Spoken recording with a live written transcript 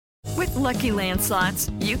With Lucky Land Slots,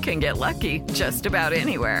 you can get lucky just about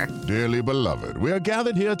anywhere. Dearly beloved, we are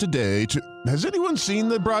gathered here today to... Has anyone seen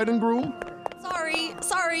the bride and groom?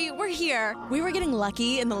 Sorry, we're here. We were getting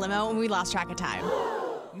lucky in the limo and we lost track of time.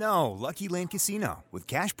 No, Lucky Land Casino, with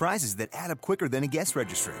cash prizes that add up quicker than a guest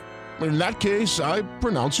registry. In that case, I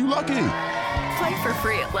pronounce you lucky. Play for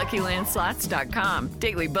free at LuckyLandSlots.com.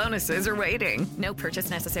 Daily bonuses are waiting. No purchase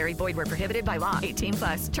necessary. Void where prohibited by law.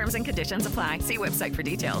 18+. Terms and conditions apply. See website for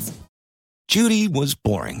details. Judy was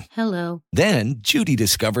boring. Hello. Then Judy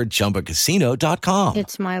discovered ChumbaCasino.com.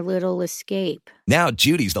 It's my little escape. Now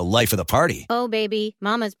Judy's the life of the party. Oh, baby,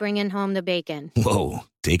 mama's bringing home the bacon. Whoa,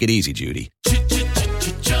 take it easy, Judy.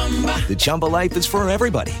 The Chumba life is for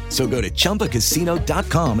everybody. So go to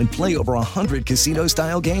ChumbaCasino.com and play over 100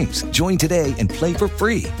 casino-style games. Join today and play for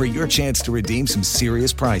free for your chance to redeem some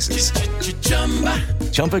serious prizes.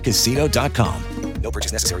 ChumbaCasino.com. No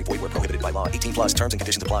purchase necessary. Void where prohibited by law. 18+. Terms and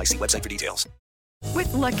conditions apply. See website for details.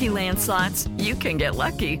 With Lucky Land Slots, you can get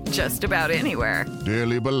lucky just about anywhere.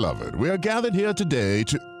 Dearly beloved, we are gathered here today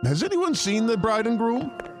to... Has anyone seen the bride and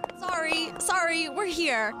groom? Sorry, we're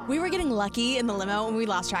here. We were getting lucky in the limo and we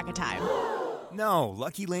lost track of time. No,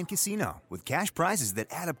 Lucky Land Casino, with cash prizes that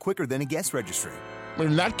add up quicker than a guest registry.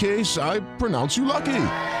 In that case, I pronounce you lucky.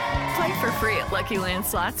 Play for free at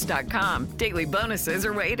LuckyLandSlots.com. Daily bonuses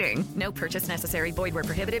are waiting. No purchase necessary. Void where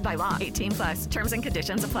prohibited by law. 18+. Terms and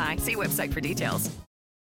conditions apply. See website for details.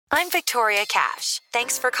 I'm Victoria Cash.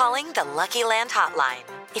 Thanks for calling the Lucky Land Hotline.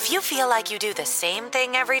 If you feel like you do the same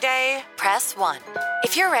thing every day, press 1.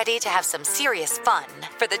 If you're ready to have some serious fun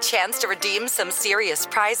for the chance to redeem some serious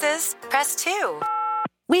prizes, press 2.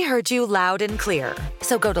 We heard you loud and clear.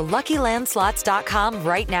 So go to LuckyLandSlots.com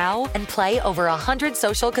right now and play over 100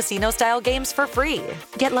 social casino-style games for free.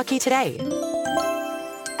 Get lucky today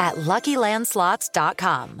at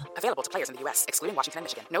LuckyLandSlots.com. Available to players in the U.S., excluding Washington and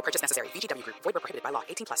Michigan. No purchase necessary. VGW Group. Void where prohibited by law.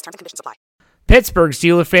 18+. Terms and conditions apply. Pittsburgh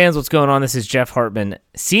Steelers fans, what's going on? This is Jeff Hartman,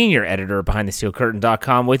 senior editor of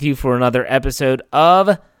BehindTheSteelCurtain.com, with you for another episode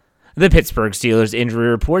of the Pittsburgh Steelers Injury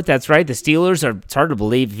Report. That's right, the Steelers are, it's hard to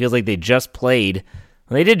believe, it feels like they just played.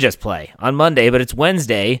 Well, they did just play on Monday, but it's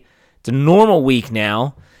Wednesday. It's a normal week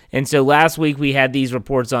now. And so last week we had these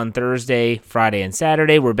reports on Thursday, Friday, and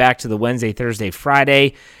Saturday. We're back to the Wednesday, Thursday,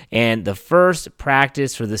 Friday, and the first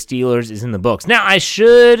practice for the Steelers is in the books. Now, I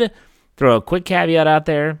should throw a quick caveat out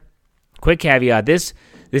there. The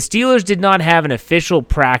Steelers did not have an official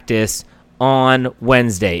practice on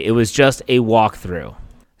Wednesday. It was just a walkthrough.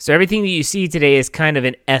 So everything that you see today is kind of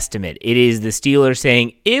an estimate. It is the Steelers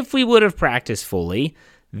saying, if we would have practiced fully,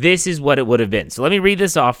 this is what it would have been. So let me read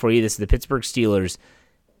this off for you. This is the Pittsburgh Steelers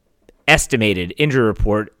estimated injury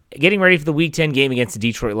report, getting ready for the Week 10 game against the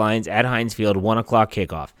Detroit Lions at Heinz Field, 1 o'clock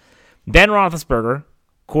kickoff. Ben Roethlisberger,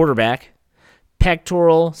 quarterback,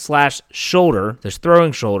 pectoral/shoulder, this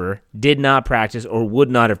throwing shoulder, did not practice or would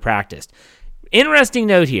not have practiced. Interesting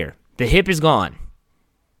note here, the hip is gone.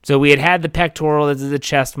 So we had the pectoral, this is the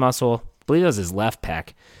chest muscle, I believe it was his left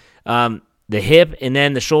pec. The hip, and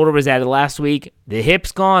then the shoulder was added last week. The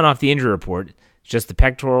hip's gone off the injury report. It's just the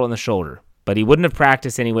pectoral and the shoulder. But he wouldn't have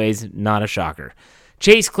practiced anyways, not a shocker.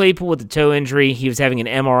 Chase Claypool with the toe injury, he was having an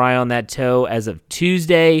MRI on that toe as of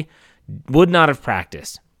Tuesday, would not have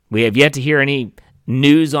practiced. We have yet to hear any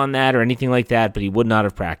news on that or anything like that, but he would not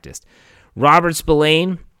have practiced. Robert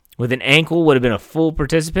Spillane with an ankle would have been a full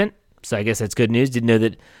participant, so I guess that's good news. Didn't know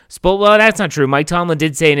that. Well, that's not true. Mike Tomlin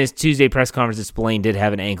did say in his Tuesday press conference that Spillane did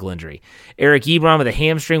have an ankle injury. Eric Ebron with a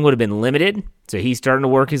hamstring would have been limited, so he's starting to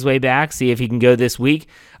work his way back, see if he can go this week.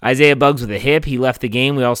 Isaiah Buggs with a hip, he left the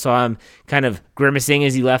game. We all saw him kind of grimacing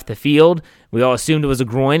as he left the field. We all assumed it was a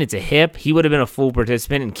groin. It's a hip. He would have been a full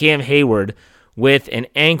participant. And Cam Hayward with an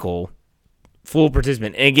ankle, full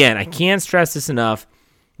participant. And again, I can't stress this enough.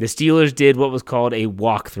 The Steelers did what was called a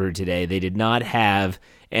walkthrough today. They did not have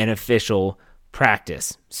an official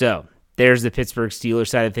practice. So there's the Pittsburgh Steelers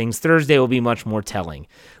side of things. Thursday will be much more telling.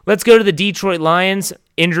 Let's go to the Detroit Lions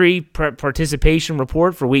injury participation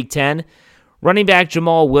report for Week 10. Running back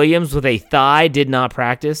Jamal Williams with a thigh did not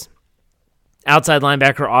practice. Outside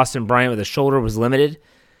linebacker Austin Bryant with a shoulder was limited.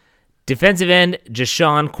 Defensive end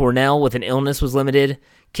Jashawn Cornell with an illness was limited.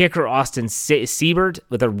 Kicker Austin Siebert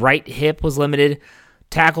with a right hip was limited.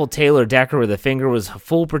 Tackle Taylor Decker with a finger was a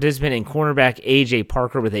full participant, and cornerback A.J.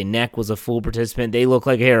 Parker with a neck was a full participant. They look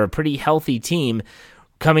like they're a pretty healthy team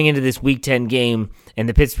coming into this Week 10 game, and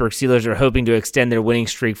the Pittsburgh Steelers are hoping to extend their winning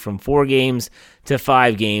streak from 4 games to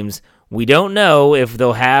 5 games. We don't know if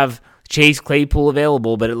they'll have Chase Claypool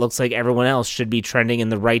available, but it looks like everyone else should be trending in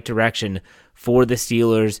the right direction for the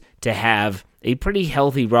Steelers to have a pretty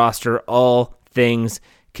healthy roster, all things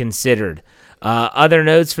considered. Other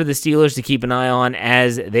notes for the Steelers to keep an eye on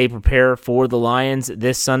as they prepare for the Lions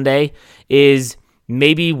this Sunday is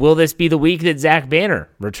maybe will this be the week that Zach Banner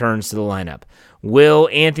returns to the lineup? Will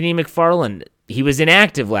Anthony McFarland, he was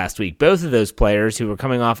inactive last week. Both of those players who were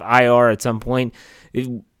coming off IR at some point,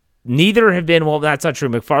 neither have been, well, that's not true.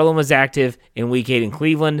 McFarland was active in Week 8 in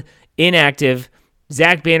Cleveland, inactive.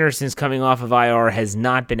 Zach Banner, since coming off of IR, has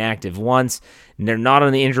not been active once. And they're not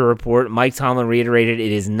on the injury report. Mike Tomlin reiterated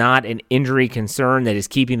it is not an injury concern that is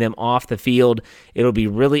keeping them off the field. It'll be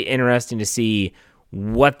really interesting to see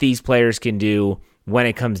what these players can do when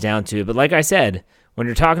it comes down to it. But like I said, when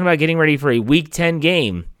you're talking about getting ready for a Week 10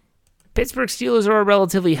 game, Pittsburgh Steelers are a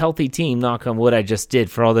relatively healthy team, knock on wood. I just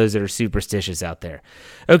did for all those that are superstitious out there.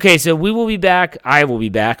 Okay, so we will be back. I will be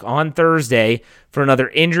back on Thursday for another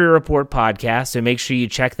Injury Report podcast, so make sure you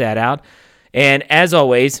check that out. And as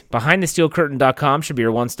always, BehindTheSteelCurtain.com should be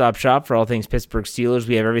your one-stop shop for all things Pittsburgh Steelers.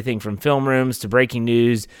 We have everything from film rooms to breaking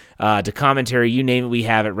news to commentary. You name it, we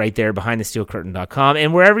have it right there, BehindTheSteelCurtain.com.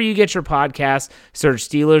 And wherever you get your podcasts, search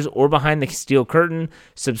Steelers or Behind the Steel Curtain.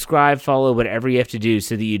 Subscribe, follow, whatever you have to do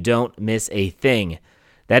so that you don't miss a thing.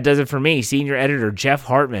 That does it for me, Senior Editor Jeff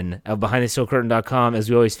Hartman of BehindTheSteelCurtain.com. As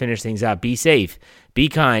we always finish things out, be safe, be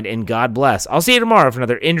kind, and God bless. I'll see you tomorrow for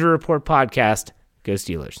another Injury Report podcast. Go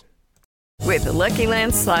Steelers. With the Lucky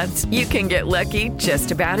Land Slots, you can get lucky just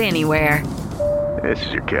about anywhere. This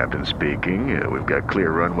is your captain speaking. We've got clear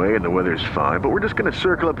runway and the weather's fine, but we're just going to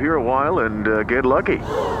circle up here a while and get lucky.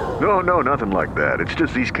 No, nothing like that. It's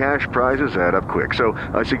just these cash prizes add up quick. So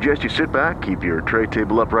I suggest you sit back, keep your tray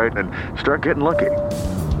table upright, and start getting lucky.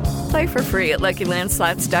 Play for free at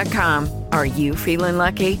LuckyLandSlots.com. Are you feeling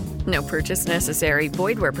lucky? No purchase necessary.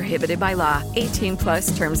 Void where prohibited by law.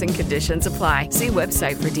 18+ terms and conditions apply. See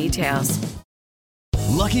website for details.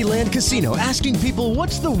 Lucky Land Casino, asking people,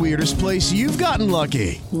 what's the weirdest place you've gotten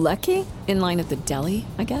lucky? Lucky? In line at the deli,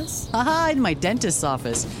 I guess? Aha, in my dentist's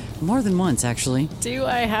office. More than once, actually. Do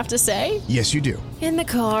I have to say? Yes, you do. In the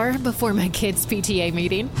car before my kids' PTA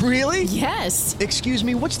meeting. Really? Yes. Excuse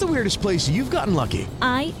me, what's the weirdest place you've gotten lucky?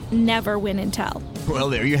 I never win and tell.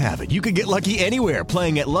 Well, there you have it. You can get lucky anywhere,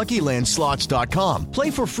 playing at LuckyLandSlots.com.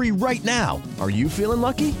 Play for free right now. Are you feeling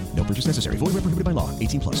lucky? No purchase necessary. Void where prohibited by law.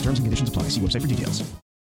 18+. Terms and conditions apply. See website for details.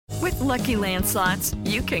 With Lucky Land Slots,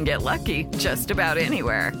 you can get lucky just about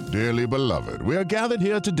anywhere. Dearly beloved, we are gathered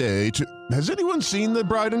here today to... Has anyone seen the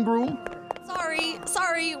bride and groom?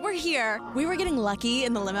 Sorry, we're here. We were getting lucky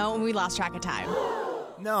in the limo and we lost track of time.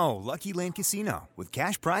 No, Lucky Land Casino, with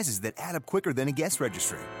cash prizes that add up quicker than a guest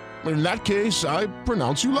registry. In that case, I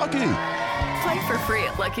pronounce you lucky. Play for free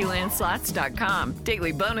at LuckyLandSlots.com.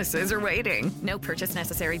 Daily bonuses are waiting. No purchase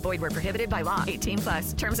necessary. Void where prohibited by law.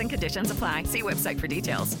 18+. Terms and conditions apply. See website for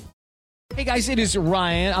details. Hey guys, it is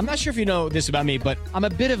Ryan. I'm not sure if you know this about me, but I'm a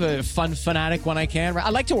bit of a fun fanatic when I can. I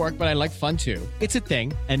like to work, but I like fun too. It's a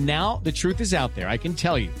thing. And now the truth is out there. I can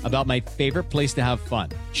tell you about my favorite place to have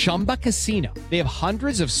fun. Chumba Casino. They have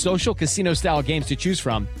hundreds of social casino style games to choose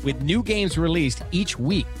from with new games released each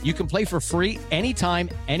week. You can play for free anytime,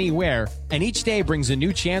 anywhere. And each day brings a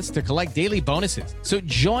new chance to collect daily bonuses. So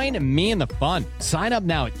join me in the fun. Sign up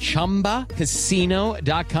now at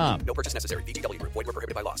ChumbaCasino.com. No purchase necessary. VGW Group. Void where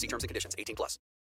prohibited by law. See terms and conditions. 18+.